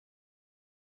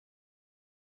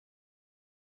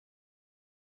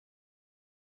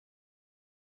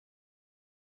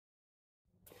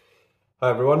Hi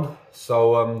everyone,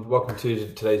 so welcome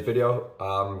to today's video.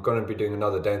 I'm going to be doing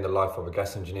another day in the life of a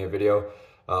gas engineer video.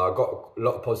 I got a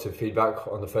lot of positive feedback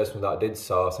on the first one that I did,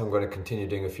 so I'm going to continue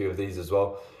doing a few of these as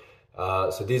well.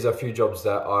 So these are a few jobs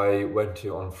that I went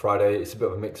to on Friday. It's a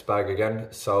bit of a mixed bag again,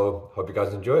 so hope you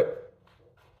guys enjoy it.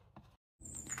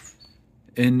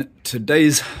 In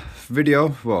today's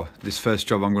video, well, this first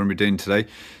job I'm going to be doing today,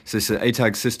 so this is an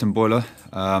ATAG system boiler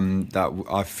that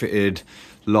I fitted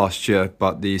last year,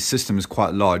 but the system is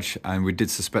quite large and we did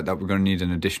suspect that we're going to need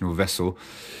an additional vessel.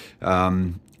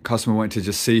 Customer wanted to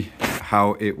just see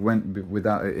how it went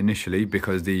without it initially,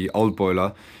 because the old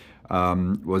boiler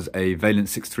was a Valent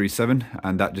 637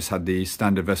 and that just had the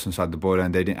standard vessel inside the boiler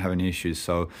and they didn't have any issues.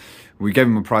 So we gave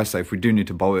them a price that if we do need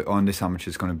to bolt it on, this is how much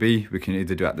it's going to be. We can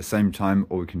either do it at the same time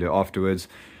or we can do it afterwards.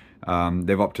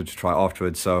 They've opted to try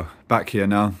afterwards, so back here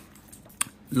now.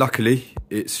 Luckily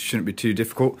it shouldn't be too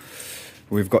difficult.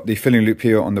 We've got the filling loop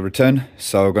here on the return,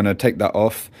 so we're going to take that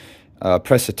off,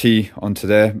 press a T onto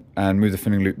there and move the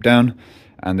filling loop down,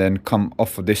 and then come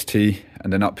off of this T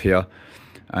and then up here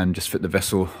and just fit the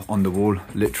vessel on the wall,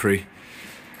 literally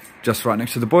just right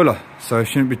next to the boiler. So it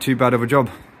shouldn't be too bad of a job.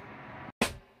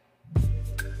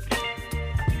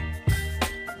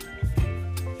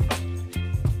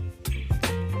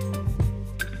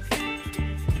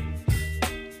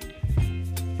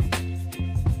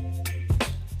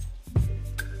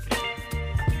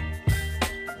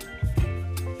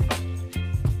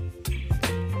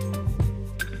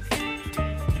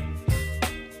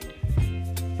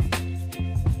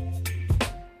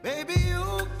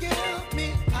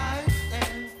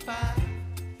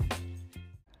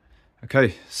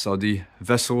 Okay, so the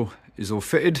vessel is all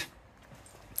fitted.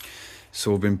 It's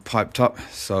all been piped up,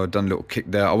 so I've done a little kick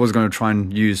there. I was going to try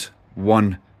and use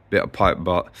one bit of pipe,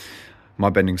 but my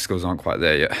bending skills aren't quite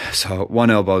there yet. So one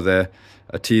elbow there,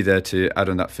 a T there to add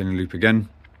on that filling loop again.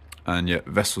 And yeah,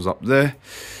 vessel's up there.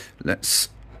 Let's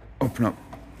open up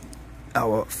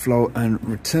our flow and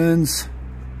returns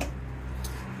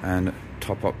and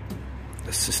top up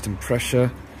the system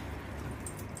pressure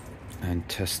and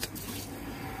test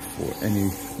for any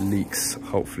leaks.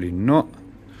 Hopefully not.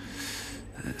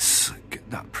 Let's get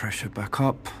that pressure back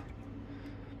up.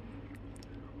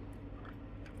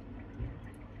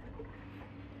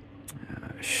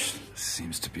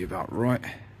 Seems to be about right.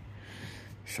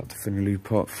 Shut the filling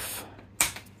loop off.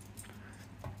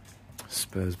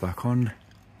 Spurs back on.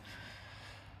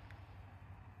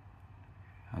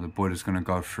 Now the boiler's going to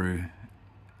go through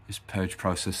this purge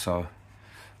process, so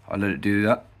I'll let it do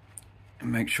that.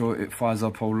 Make sure it fires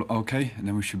up all okay, and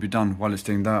then we should be done. While it's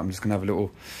doing that, I'm just gonna have a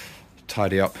little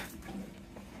tidy up.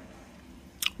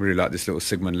 Really like this little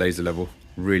Sigmund laser level,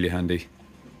 really handy.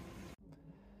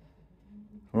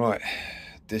 Right,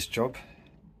 this job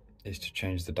is to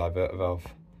change the diverter valve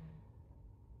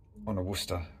on a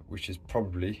Worcester, which is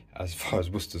probably, as far as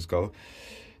Worcesters go,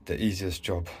 the easiest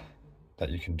job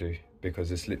that you can do, because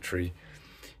it's literally,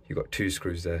 you've got two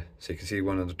screws there. So you can see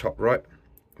one on the top right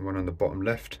and one on the bottom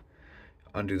left.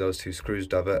 Undo those two screws,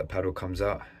 diverter paddle comes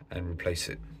out, and replace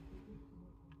it.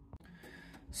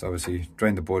 So obviously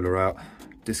drain the boiler out,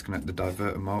 disconnect the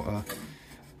diverter motor,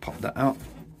 pop that out.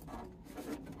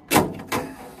 And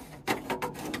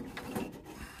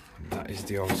that is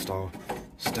the old style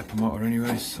stepper motor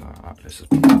anyway, so let's just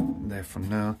put that there for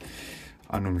now.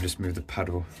 I normally just move the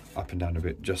paddle up and down a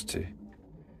bit just to, there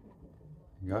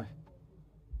you go,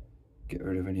 get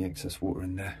rid of any excess water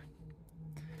in there.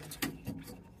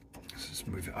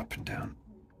 Move it up and down,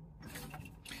 and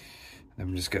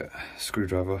then we just get a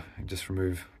screwdriver and just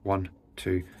remove 1, 2,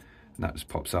 and that just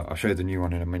pops out. I'll show you the new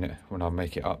one in a minute when I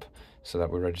make it up so that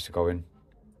we're ready to go in.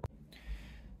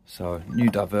 So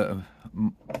new diverter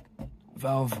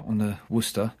valve on the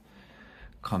Worcester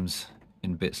comes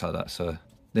in bits like that. So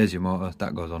there's your motor,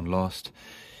 that goes on last.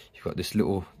 You've got this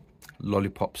little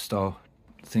lollipop style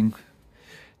thing.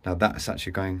 Now that's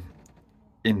actually going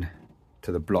in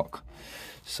to the block.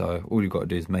 So all you've got to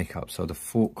do is make up. So the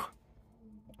fork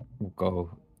will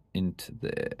go into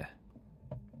there.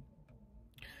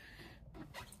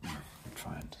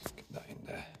 Try and get that in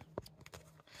there.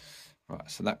 Right,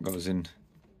 so that goes in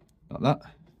like that.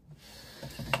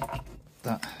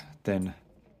 That then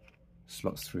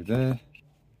slots through there.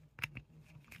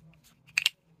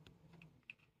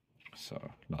 So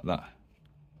like that.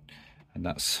 And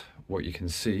that's what you can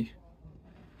see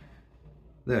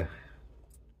there.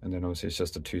 And then obviously it's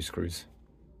just the two screws.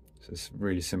 So it's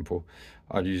really simple.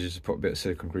 I'd usually just put a bit of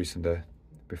silicone grease in there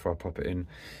before I pop it in. And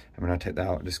when I take that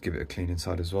out, just give it a clean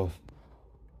inside as well.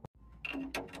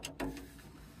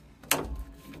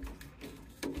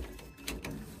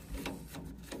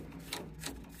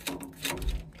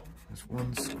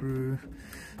 one screw.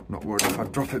 I'm not worried if I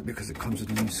drop it because it comes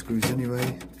with new screws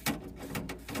anyway.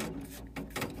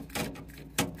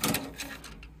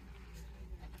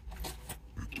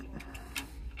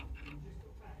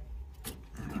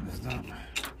 There's that.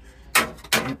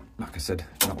 Like I said,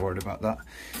 not worried about that.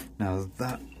 Now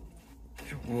that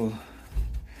will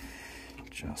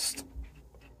just,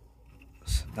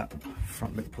 so that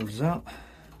front lip pulls out.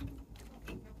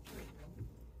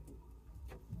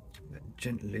 Then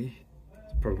gently,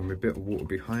 there's probably going to be a bit of water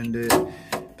behind it.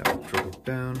 That will dribble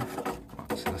down.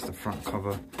 Right, so that's the front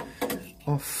cover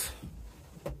off.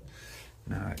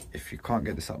 Now, if you can't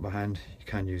get this up by hand, you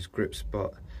can use grips,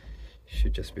 but you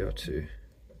should just be able to.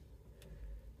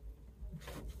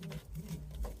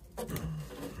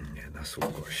 Yeah, that's all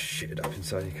got shitted up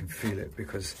inside. You can feel it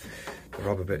because the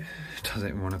rubber bit doesn't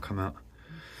even want to come out.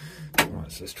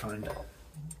 Right, so let's try and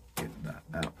get that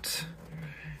out.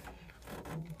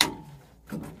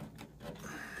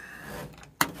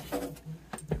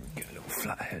 Get a little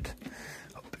flathead,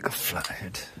 a bigger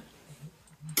flathead.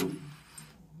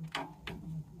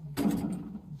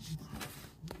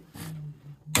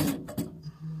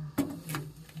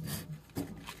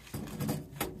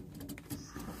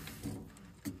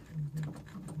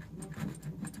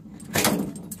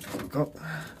 Go.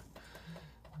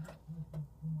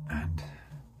 And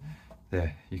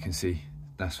there, you can see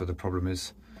that's where the problem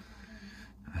is.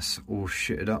 That's all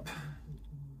shitted up.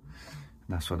 And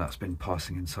that's why that's been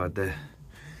passing inside there.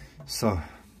 So, I'm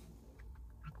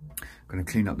going to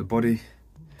clean up the body,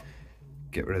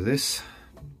 get rid of this,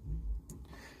 and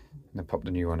then pop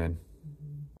the new one in.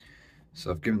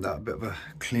 So I've given that a bit of a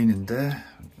cleaning there.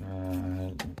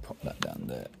 Let me pop that down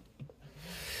there.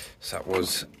 So that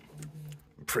was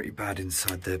pretty bad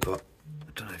inside there, but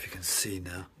I don't know if you can see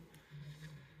now.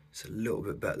 It's a little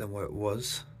bit better than what it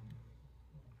was.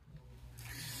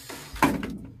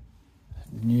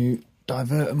 New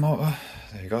diverter motor,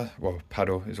 there you go. Well,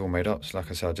 paddle is all made up, so like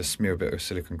I said, I just smear a bit of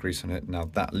silicone grease on it. Now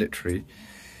that literally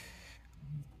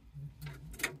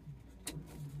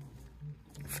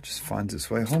just finds its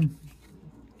way home.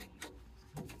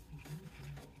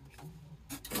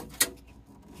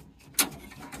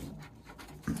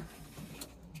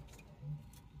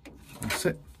 That's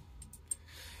it.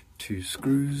 2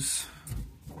 screws.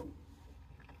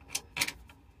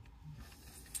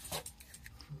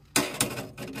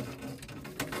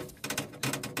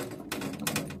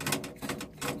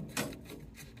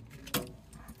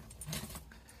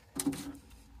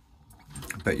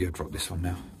 I bet you'll drop this one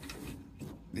now.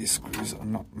 These screws are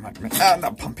not magnet. Ah,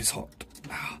 that pump is hot.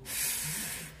 Ah.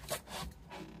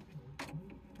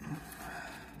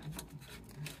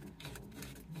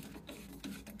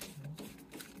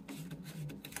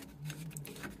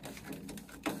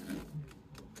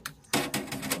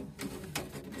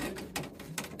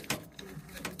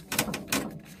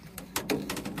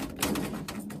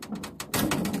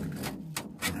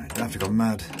 I don't have to go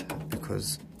mad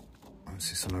because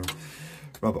obviously it's on a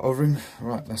rubber O-ring.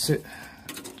 Right, that's it.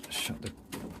 Shut the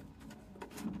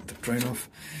drain off,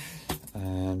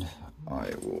 and I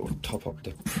will top up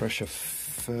the pressure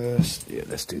first. Yeah,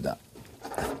 let's do that,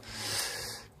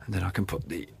 and then I can put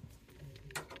the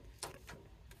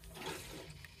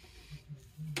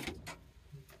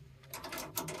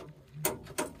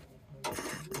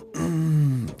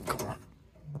come on,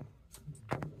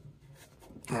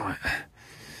 right.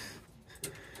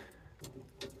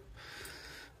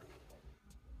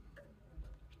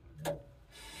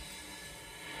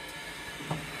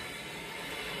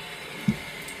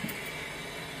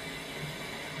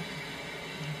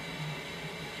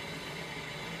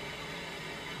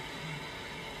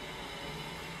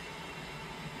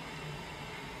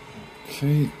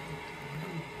 Okay,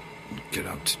 get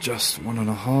up to just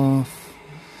 1.5.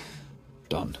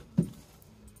 Done.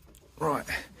 Right,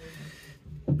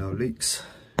 no leaks.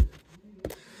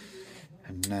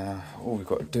 And now all we've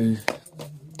got to do,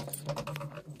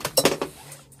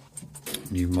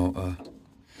 new motor,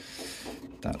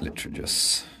 that literally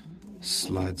just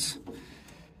slides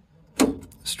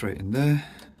straight in there.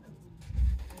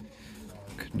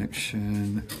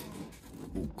 Connection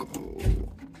will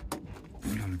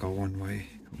only go one way.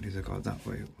 We'll either go that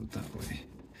way or that way.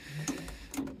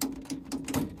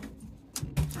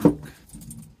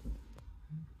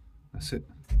 That's it,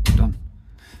 done.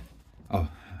 Oh,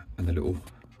 and the little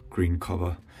green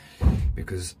cover,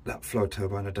 because that flow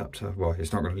turbine adapter, well,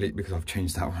 it's not going to leak because I've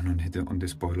changed that one on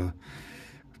this boiler.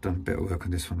 I've done a bit of work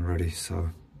on this one already,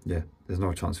 so yeah, there's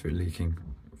no chance of it leaking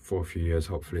for a few years,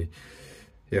 hopefully.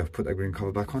 Yeah, I've put that green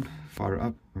cover back on, fire it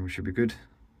up, and we should be good.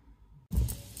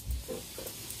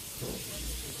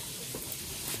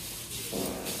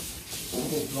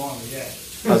 Oh, blimey, yeah.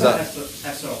 How's that?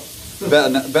 That's all.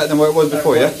 Better than what it was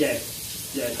before, yeah? Yeah.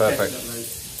 Yeah, Perfect.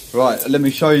 definitely. Right, let me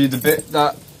show you the bit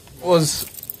that was...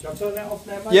 Shall I turn that off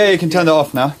now, mate? Yeah, you can turn that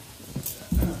off now.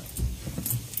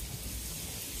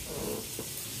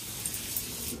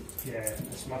 Yeah,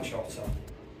 it's much hotter.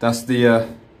 That's the...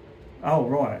 Oh,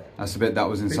 right. That's the bit that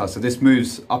was inside. So this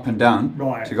moves up and down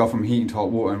Right. to go from heating to hot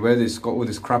water, and where this got all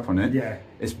this crap on it, Yeah.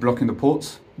 it's blocking the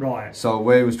ports. Right. So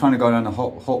where it was trying to go down the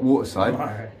hot water side,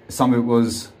 Right. some of it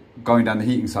was going down the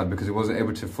heating side because it wasn't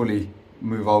able to fully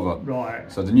move over.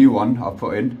 Right. So the new one I've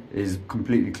put in is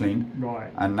completely clean.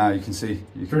 Right. And now you can see.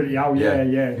 You can, Pretty, oh yeah,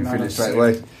 yeah. You can No, feel it that's straight sick.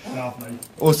 away. Lovely.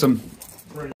 Awesome.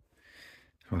 Brilliant.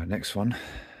 Right, next one.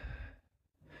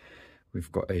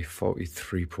 We've got a faulty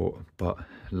 3-port, but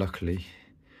luckily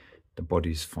the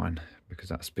body's fine because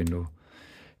that spindle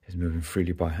is moving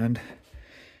freely by hand.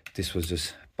 This was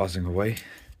just buzzing away.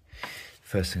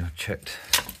 First thing I checked,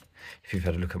 if you've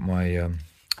had a look at my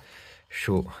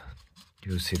short,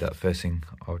 you'll see that first thing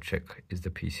I'll check is the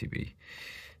PCB.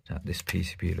 Now this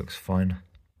PCB looks fine,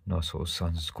 no sort of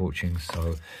signs of scorching,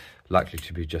 so likely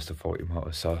to be just a faulty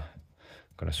motor, so I'm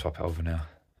going to swap it over now.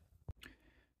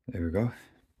 There we go.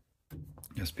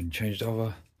 It's been changed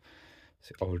over. It's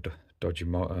the old dodgy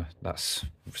motor. That's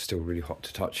still really hot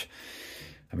to touch.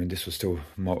 I mean, this was still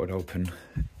motored open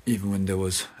even when there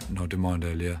was no demand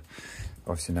earlier.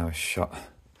 Obviously now it's shut.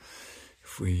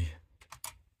 If we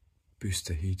boost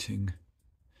the heating,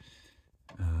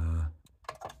 there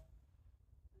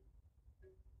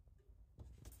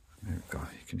we go.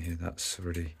 You can hear that's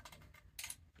already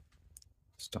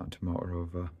starting to motor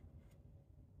over.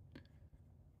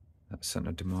 That sent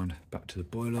a demand back to the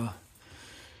boiler.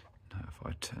 Now if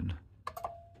I turn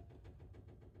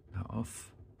that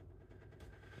off,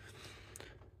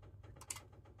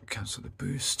 cancel the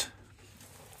boost.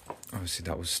 Obviously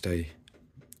that will stay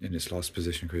in its last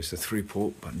position because it's a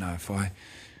 3-port, but now if I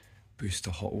boost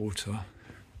the hot water,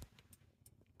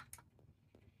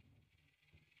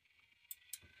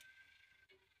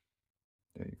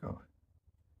 there you go.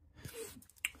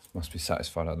 Must be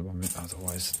satisfied at the moment,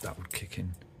 otherwise that would kick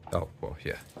in. Oh, well,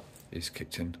 yeah, it's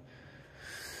kicked in.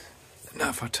 Now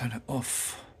if I turn it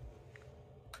off,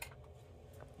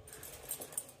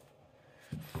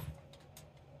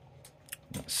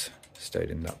 that's stayed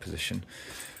in that position.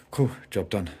 Cool, job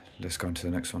done. Let's go on to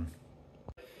the next one.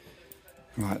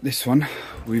 Right, this one,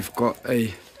 we've got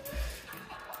a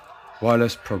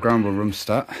wireless programmable room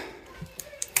start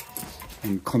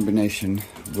in combination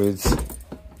with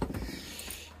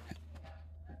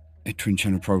a twin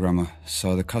channel programmer.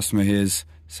 So the customer here is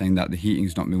saying that the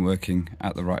heating's not been working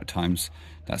at the right times.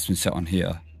 That's been set on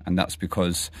here, and that's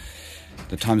because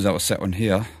the times that were set on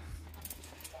here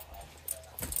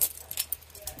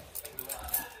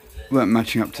weren't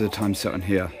matching up to the time set on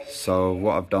here. So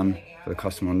what I've done for the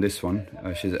customer on this one,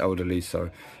 she's elderly, so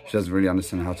she doesn't really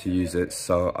understand how to use it,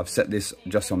 so I've set this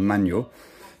just on manual,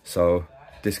 so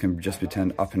this can just be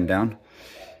turned up and down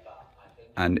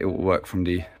and it will work from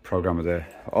the programmer there.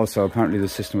 Also, apparently the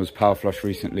system was power flush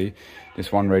recently. This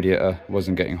one radiator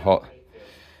wasn't getting hot,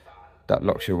 that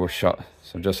lock shield was shut,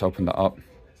 so I've just opened that up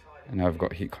and now I've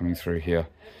got heat coming through here.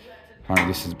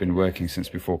 Apparently this has been working since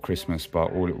before Christmas,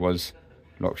 but all it was,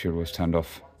 lock shield was turned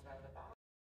off.